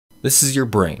This is your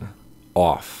brain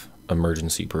off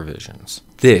emergency provisions.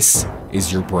 This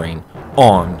is your brain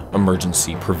on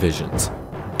emergency provisions.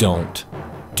 Don't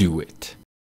do it.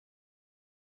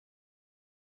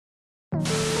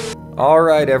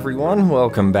 Alright everyone,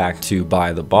 welcome back to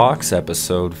By the Box,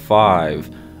 episode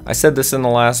 5. I said this in the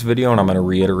last video and I'm going to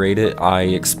reiterate it. I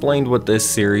explained what this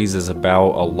series is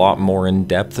about a lot more in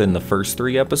depth in the first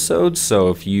 3 episodes, so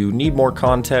if you need more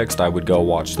context, I would go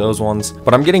watch those ones.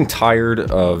 But I'm getting tired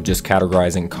of just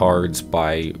categorizing cards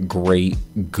by great,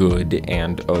 good,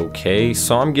 and okay,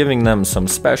 so I'm giving them some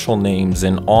special names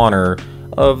in honor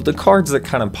of the cards that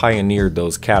kind of pioneered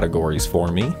those categories for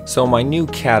me. So my new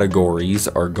categories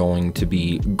are going to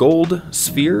be Gold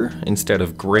Sphere instead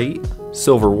of Great,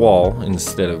 Silver Wall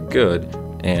instead of Good,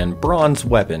 and Bronze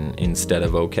Weapon instead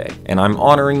of okay. And I'm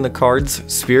honoring the cards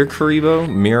Sphere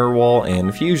Karibo, Mirror Wall,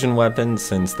 and Fusion Weapon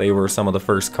since they were some of the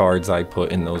first cards I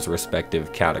put in those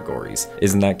respective categories.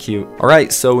 Isn't that cute?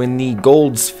 Alright, so in the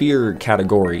Gold Sphere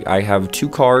category, I have 2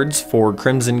 cards for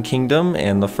Crimson Kingdom,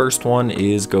 and the first one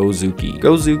is Gozuki.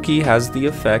 Gozuki has the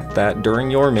effect that during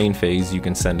your main phase, you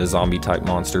can send a zombie type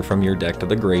monster from your deck to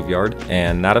the graveyard,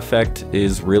 and that effect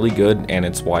is really good, and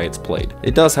it's why it's played.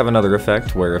 It does have another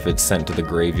effect where if it's sent to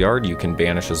the graveyard, you can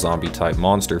banish a zombie type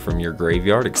monster from your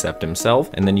graveyard except himself,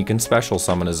 and then you can special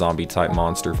summon a zombie type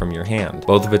monster from your hand.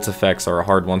 Both of its effects are a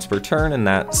hard once per turn, and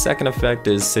that second effect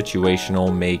is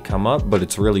situational, may come up, but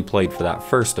it's really played for that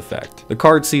first effect. The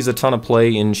card sees a ton of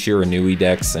play in Shiranui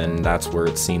decks, and that's where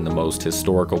it's seen the most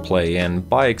historical play, and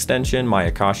by extension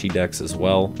Mayakashi decks as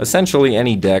well. Essentially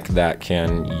any deck that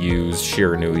can use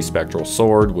Shiranui Spectral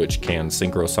Sword, which can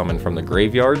synchro summon from the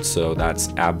graveyard, so that's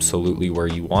absolutely where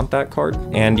you want that card.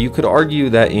 And you could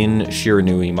argue that in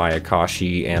Shiranui,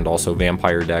 Mayakashi, and also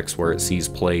vampire decks where it sees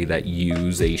play that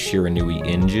use a Shiranui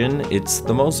engine, it's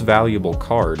the most valuable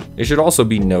card. It should also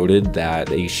be noted that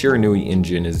a Shiranui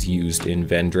engine is used in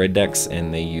Vendread decks,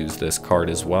 and they use this card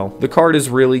as well. The card is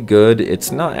really good.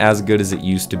 It's not as good as it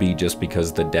used to be just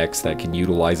because the decks that can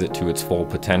utilize it to its full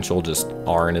potential just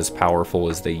aren't as powerful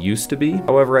as they used to be.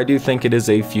 However, I do think it is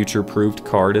a future-proofed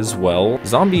card as well.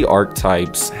 Zombie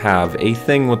archetypes have a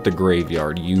thing with the graveyard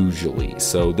usually,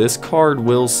 so this card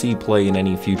will see play in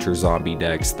any future zombie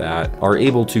decks that are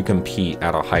able to compete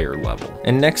at a higher level.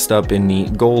 And next up in the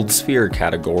Gold Sphere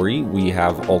category, we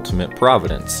have Ultimate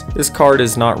Providence. This card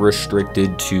is not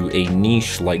restricted to a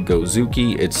niche like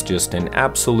Gozuki, it's just an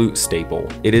absolute staple.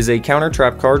 It is a counter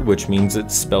trap card, which means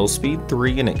it's spell speed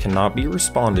 3 and it cannot be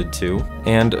responded to,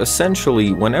 and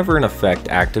essentially whenever an effect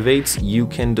activates, you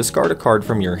can discard a card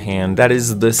from your hand that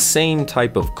is the same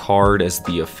type of card as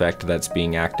the effect that's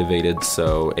being activated.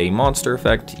 So a monster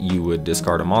effect, you would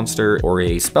discard a monster, or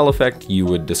a spell effect, you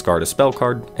would discard a spell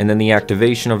card, and then the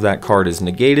activation of that card is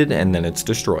negated and then it's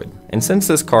destroyed. And since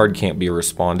this card can't be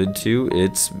responded to,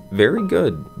 it's very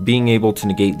good. Being able to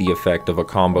negate the effect of a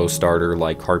combo starter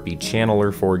like Harpy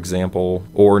Channeler, for example,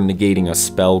 or negating a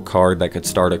spell card that could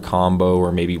start a combo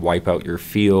or maybe wipe out your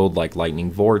field like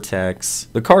Lightning Vortex.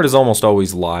 The card is almost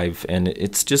always live, and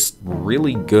it's just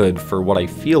really good for what I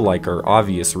feel like are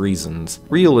obvious reasons.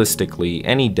 Realistically,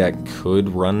 any deck could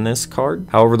run this card.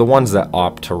 However, the ones that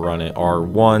opt to run it are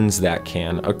ones that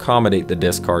can accommodate the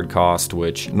discard cost,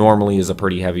 which normally is a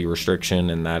pretty heavy restriction,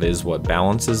 and that is what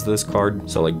balances this card.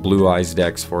 So like Blue Eyes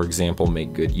decks, for example,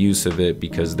 make good use of it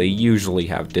because they usually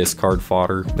have discard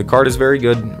fodder. The card is very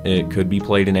good. It could be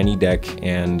played in any deck,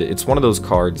 and it's one of those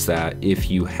cards that if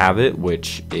you have it,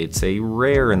 which it's a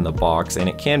rare in the box, and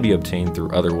it can be obtained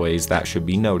through other ways, that should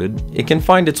be noted, it can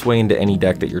find its way into any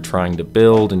deck that you're trying to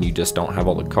build and you just don't have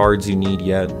all the cards you need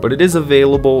yet. But it is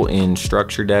available in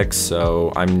structure decks,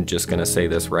 so I'm just gonna say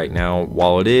this right now.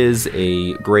 While it is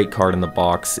a great card in the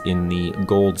box in the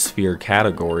Gold Sphere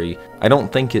category, I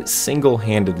don't think it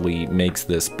single-handedly makes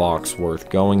this box worth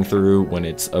going through when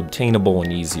it's obtainable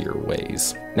in easier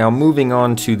ways. Now moving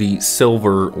on to the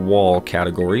Silver Wall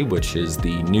category, which is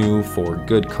the new for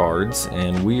good cards,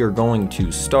 and we are going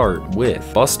to start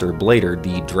with Buster Blader,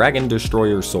 the Dragon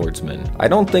Destroyer Swordsman. I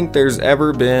don't think there's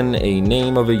ever been a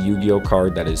name of a Yu-Gi-Oh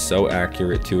card that is so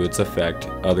accurate to its effect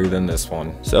other than this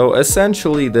one. So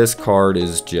essentially this card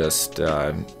is just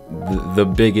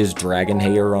the biggest dragon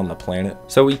hater on the planet.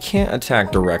 So he can't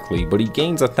attack directly, but he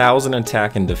gains 1,000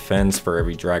 attack and defense for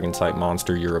every dragon type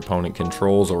monster your opponent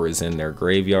controls or is in their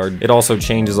graveyard. It also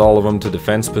changes all of them to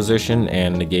defense position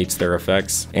and negates their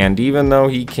effects. And even though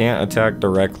he can't attack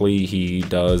directly, he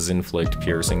does inflict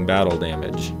piercing battle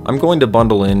damage. I'm going to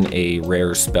bundle in a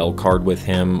rare spell card with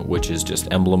him, which is just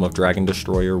Emblem of Dragon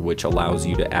Destroyer, which allows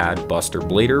you to add Buster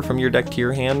Blader from your deck to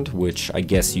your hand, which I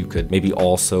guess you could maybe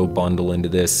also bundle into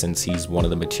this since he's one of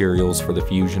the materials for the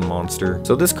fusion monster.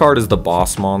 So this card is the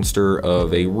boss monster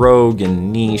of a rogue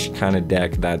and niche kind of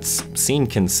deck that's seen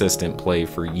consistent play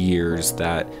for years,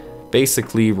 that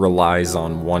basically relies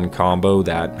on one combo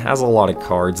that has a lot of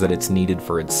cards that it's needed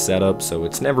for its setup, so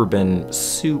it's never been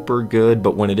super good,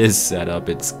 but when it is set up,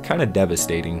 it's kind of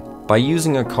devastating. By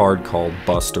using a card called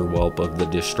Buster Whelp of the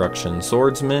Destruction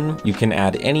Swordsman, you can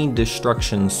add any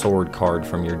Destruction Sword card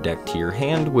from your deck to your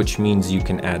hand, which means you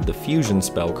can add the fusion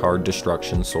spell card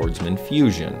Destruction Swordsman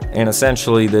Fusion. And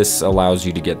essentially this allows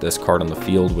you to get this card on the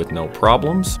field with no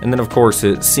problems. And then of course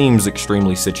it seems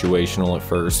extremely situational at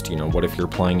first. You know, what if you're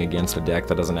playing against a deck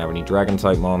that doesn't have any dragon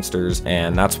type monsters?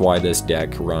 And that's why this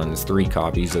deck runs 3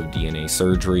 copies of DNA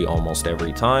Surgery almost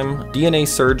every time. DNA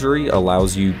Surgery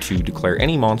allows you to declare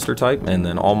any monster type, and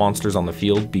then all monsters on the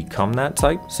field become that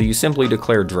type. So you simply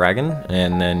declare dragon,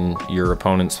 and then your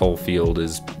opponent's whole field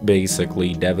is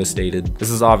basically devastated. This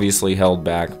is obviously held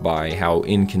back by how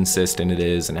inconsistent it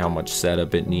is and how much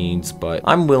setup it needs, but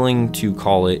I'm willing to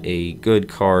call it a good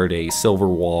card, a silver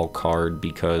wall card,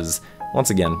 because once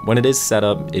again, when it is set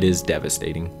up, it is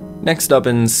devastating. Next up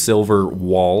in Silver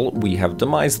Wall, we have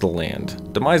Demise the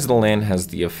Land. Demise the Land has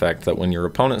the effect that when your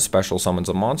opponent special summons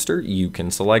a monster, you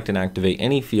can select and activate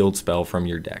any field spell from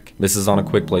your deck. This is on a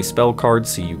quick play spell card,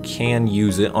 so you can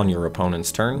use it on your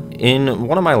opponent's turn. In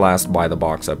one of my last Buy the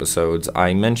Box episodes,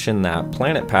 I mentioned that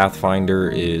Planet Pathfinder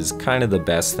is kind of the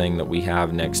best thing that we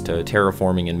have next to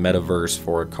Terraforming and Metaverse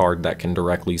for a card that can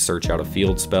directly search out a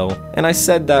field spell. And I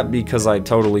said that because I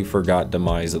totally forgot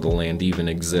Demise of the Land even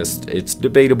exists. It's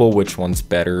debatable which one's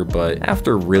better, but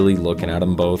after really looking at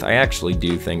them both, I actually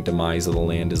do think Demise of the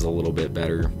Land is a little bit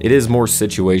better. It is more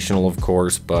situational, of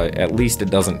course, but at least it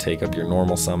doesn't take up your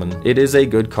normal summon. It is a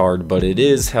good card, but it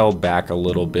is held back a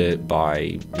little bit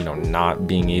by, you know, not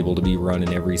being able to be run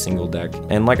in every single deck.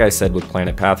 And like I said with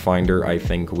Planet Pathfinder, I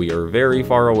think we are very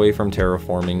far away from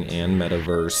Terraforming and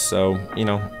Metaverse, so, you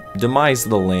know, Demise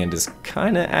of the Land is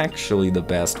kinda actually the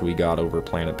best we got over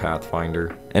Planet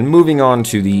Pathfinder. And moving on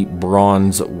to the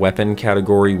bronze weapon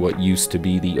category, what used to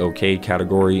be the OK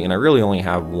category, and I really only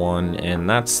have one, and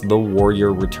that's the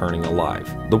Warrior Returning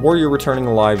Alive. The Warrior Returning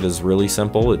Alive is really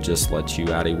simple. It just lets you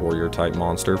add a warrior type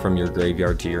monster from your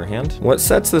graveyard to your hand. What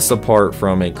sets this apart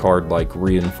from a card like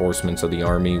Reinforcements of the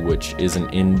Army, which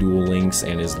isn't in Duel Links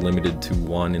and is limited to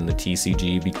 1 in the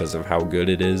TCG because of how good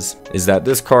it is that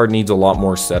this card needs a lot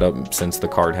more setup since the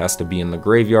card has to be in the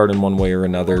graveyard in one way or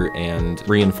another, and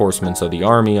Reinforcements of the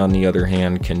Army, on the other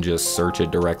hand, can just search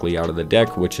it directly out of the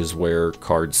deck, which is where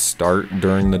cards start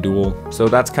during the duel. So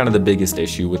that's kind of the biggest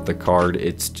issue with the card.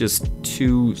 It's just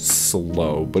too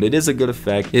slow, but it is a good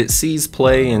effect. It sees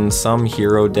play in some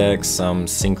hero decks, some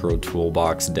Synchro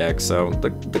Toolbox decks, so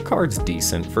the card's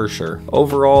decent for sure.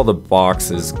 Overall, the box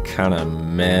is kind of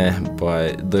meh,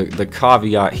 but the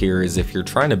caveat here is if you're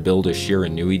trying to build a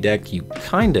Shiranui deck, you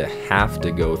kind of have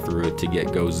to go through it to get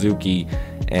Gozuki,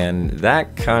 and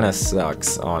that kind of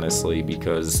sucks, honestly,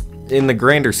 because in the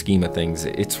grander scheme of things,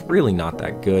 it's really not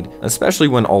that good, especially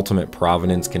when Ultimate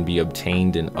Providence can be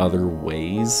obtained in other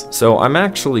ways. So I'm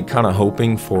actually kind of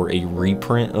hoping for a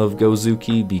reprint of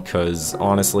Gozuki, because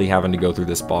honestly, having to go through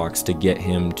this box to get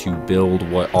him to build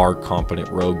what are competent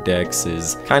rogue decks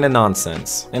is kind of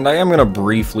nonsense. And I am going to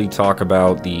briefly talk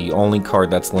about the only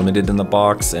card that's limited in the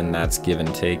box, and that's Give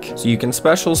and Take. So you can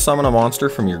special summon a monster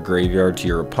from your graveyard to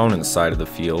your opponent's side of the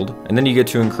field, and then you get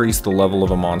to increase the level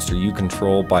of a monster you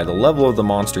control by the level of the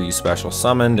monster you special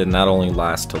summoned, and that only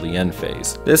lasts till the end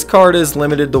phase. This card is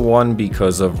limited to 1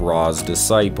 because of Ra's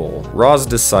Disciple. Ra's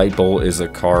Disciple is a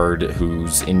card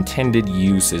whose intended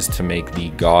use is to make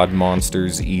the god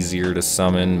monsters easier to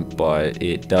summon, but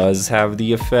it does have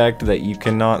the effect that you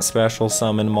cannot special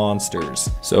summon monsters.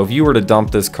 So if you were to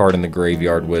dump this card in the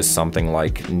graveyard with something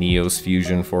like Neos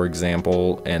Fusion, for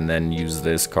example, and then use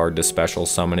this card to special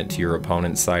summon it to your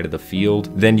opponent's side of the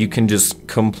field, then you can just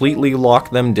completely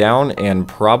lock them down and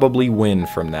probably win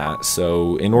from that.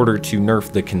 So in order to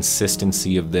nerf the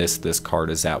consistency of this card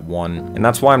is at 1, and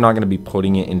that's why I'm not going to be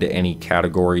putting it into any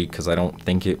category, because I don't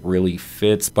think it really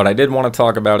fits, but I did want to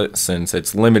talk about it since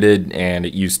it's limited and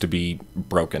it used to be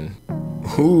broken.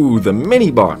 Ooh, the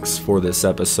mini box for this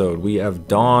episode. We have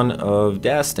Dawn of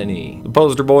Destiny. The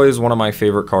Poster Boy is one of my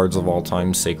favorite cards of all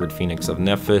time, Sacred Phoenix of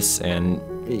Nephthys, and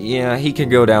yeah, he could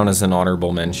go down as an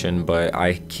honorable mention, but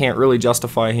I can't really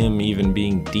justify him even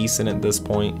being decent at this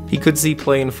point. He could see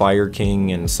play in Fire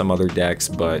King and some other decks,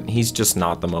 but he's just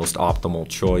not the most optimal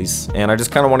choice. And I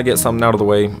just kind of want to get something out of the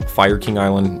way. Fire King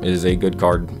Island is a good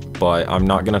card. but I'm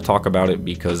not going to talk about it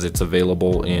because it's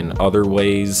available in other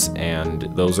ways, and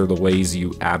those are the ways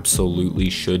you absolutely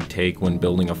should take when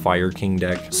building a Fire King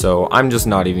deck. So I'm just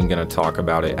not even going to talk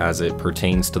about it as it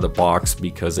pertains to the box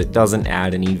because it doesn't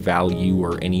add any value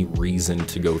or any reason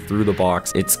to go through the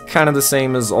box. It's kind of the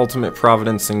same as Ultimate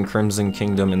Providence and Crimson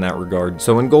Kingdom in that regard.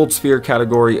 So in Gold Sphere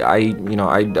category, I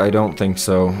don't think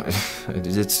so.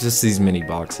 It's just these mini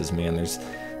boxes, man.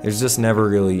 There's just never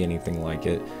really anything like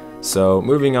it. So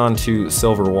moving on to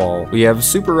Silver Wall, we have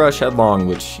Super Rush Headlong,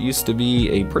 which used to be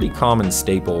a pretty common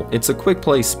staple. It's a quick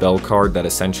play spell card that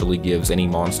essentially gives any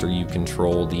monster you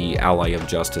control the Ally of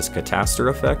Justice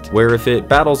Catastor effect, where if it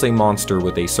battles a monster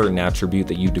with a certain attribute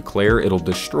that you declare, it'll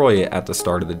destroy it at the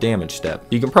start of the damage step.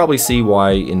 You can probably see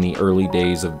why in the early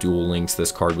days of Duel Links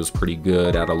this card was pretty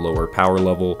good at a lower power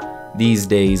level. These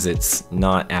days it's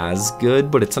not as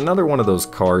good, but it's another one of those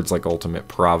cards like Ultimate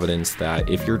Providence that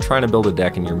if you're trying to build a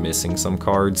deck and you're missing some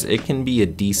cards, it can be a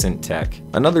decent tech.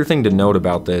 Another thing to note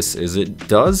about this is it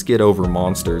does get over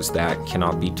monsters that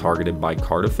cannot be targeted by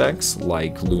card effects,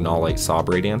 like Lunalite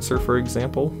Sabre Dancer, for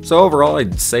example. So overall,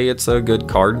 I'd say it's a good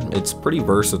card. It's pretty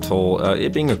versatile.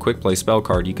 It being a quick play spell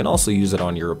card, you can also use it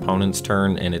on your opponent's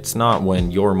turn, and it's not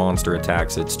when your monster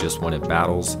attacks, it's just when it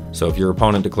battles. So if your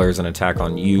opponent declares an attack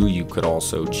on you, you could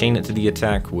also chain it to the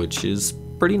attack, which is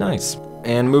pretty nice.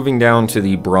 And moving down to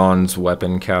the bronze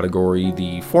weapon category,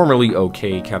 the formerly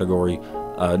OK category,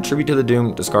 Tribute to the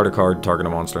Doom, discard a card, target a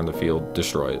monster in the field,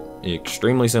 destroy it.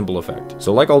 Extremely simple effect.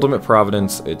 So like Ultimate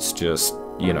Providence, it's just,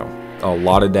 you know, a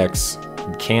lot of decks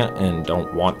can't and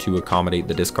don't want to accommodate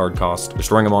the discard cost.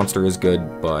 Destroying a monster is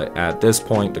good, but at this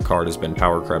point the card has been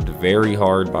power crept very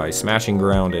hard by Smashing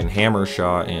Ground and Hammer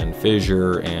Shot and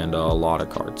Fissure and a lot of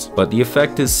cards. But the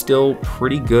effect is still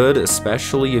pretty good,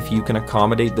 especially if you can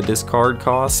accommodate the discard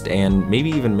cost and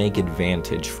maybe even make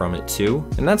advantage from it too.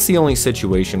 And that's the only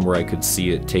situation where I could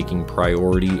see it taking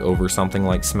priority over something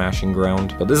like Smashing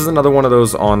Ground. But this is another one of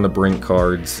those on the brink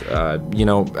cards. You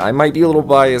know, I might be a little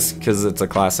biased because it's a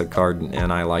classic card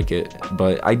and I like it,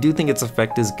 but I do think its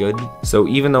effect is good. So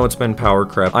even though it's been power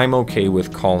crept, I'm okay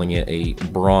with calling it a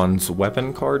bronze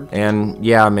weapon card. And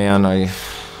yeah, man,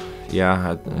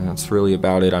 that's really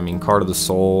about it. I mean, Card of the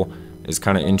Soul is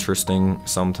kind of interesting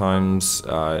sometimes,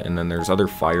 and then there's other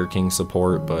Fire King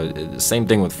support, but same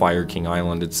thing with Fire King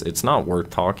Island, it's not worth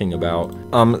talking about.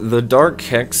 The Dark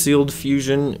Hex Sealed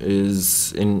Fusion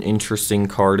is an interesting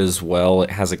card as well.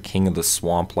 It has a King of the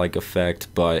Swamp-like effect,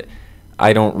 but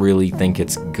I don't really think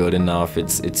it's good enough.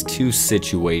 It's too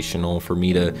situational for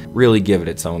me to really give it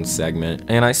its own segment.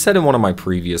 And I said in one of my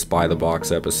previous Buy the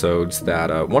Box episodes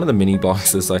that one of the mini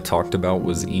boxes I talked about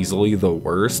was easily the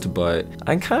worst, but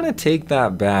I kind of take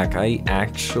that back. I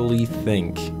actually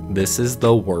think this is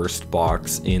the worst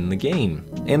box in the game.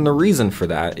 And the reason for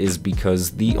that is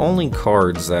because the only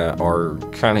cards that are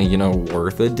kind of, you know,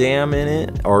 worth a damn in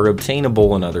it are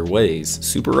obtainable in other ways.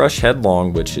 Super Rush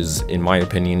Headlong, which is, in my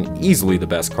opinion, easily the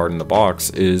best card in the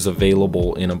box, is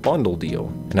available in a bundle deal.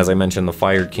 And as I mentioned, the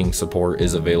Fire King support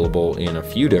is available in a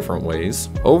few different ways.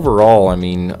 Overall, I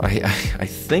mean, I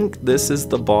think this is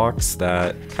the box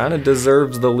that kind of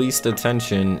deserves the least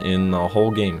attention in the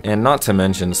whole game. And not to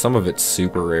mention, some of its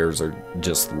super rares are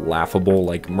just laughable.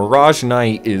 Like Mirage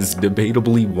Knight is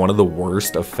debatably one of the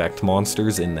worst effect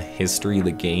monsters in the history of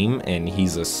the game, and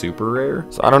he's a super rare.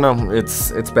 So I don't know,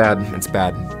 it's bad. It's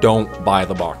bad. Don't buy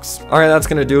the box. Alright, that's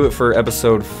gonna do it for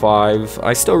episode 5.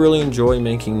 I still really enjoy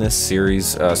making this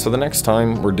series, so the next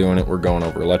time we're doing it, we're going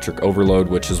over Electric Overload,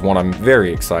 which is one I'm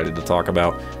very excited to talk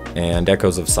about, and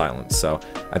Echoes of Silence. So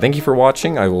I thank you for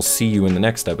watching. I will see you in the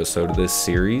next episode of this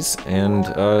series, and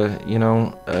you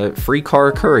know, free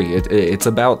Kara Curry. It's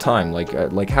about time.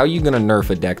 Like how you gonna nerf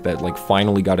a deck that like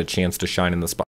finally got a chance to shine in the spot?